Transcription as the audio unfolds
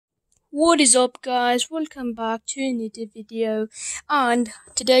What is up, guys? Welcome back to another video. And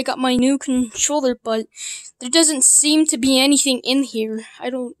today I got my new controller, but there doesn't seem to be anything in here. I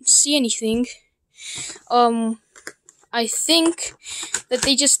don't see anything. I think that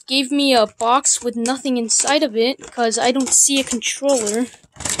they just gave me a box with nothing inside of it, because I don't see a controller.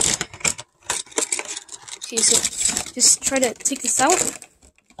 Okay, so just try to take this out.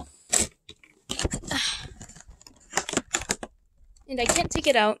 And I can't take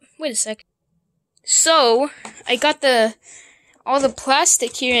it out. Wait a sec. So, I got all the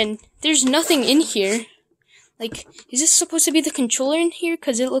plastic here, and there's nothing in here. Like, is this supposed to be the controller in here?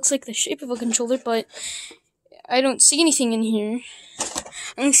 Because it looks like the shape of a controller, but I don't see anything in here.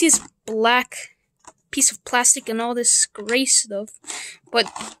 I only see this black piece of plastic and all this gray stuff.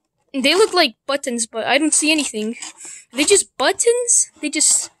 But they look like buttons, but I don't see anything. Are they just buttons? They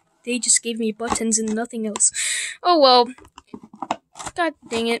just gave me buttons and nothing else. Oh well. God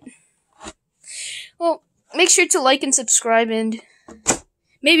dang it. Well, make sure to like and subscribe, and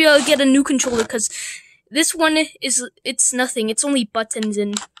maybe I'll get a new controller, because this one it's nothing. It's only buttons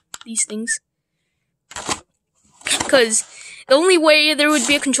and these things. Because the only way there would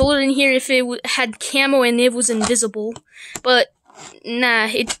be a controller in here if it had camo and it was invisible. But, nah,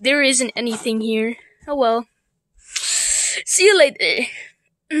 there isn't anything here. Oh well. See you later.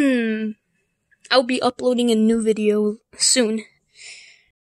 I'll be uploading a new video soon.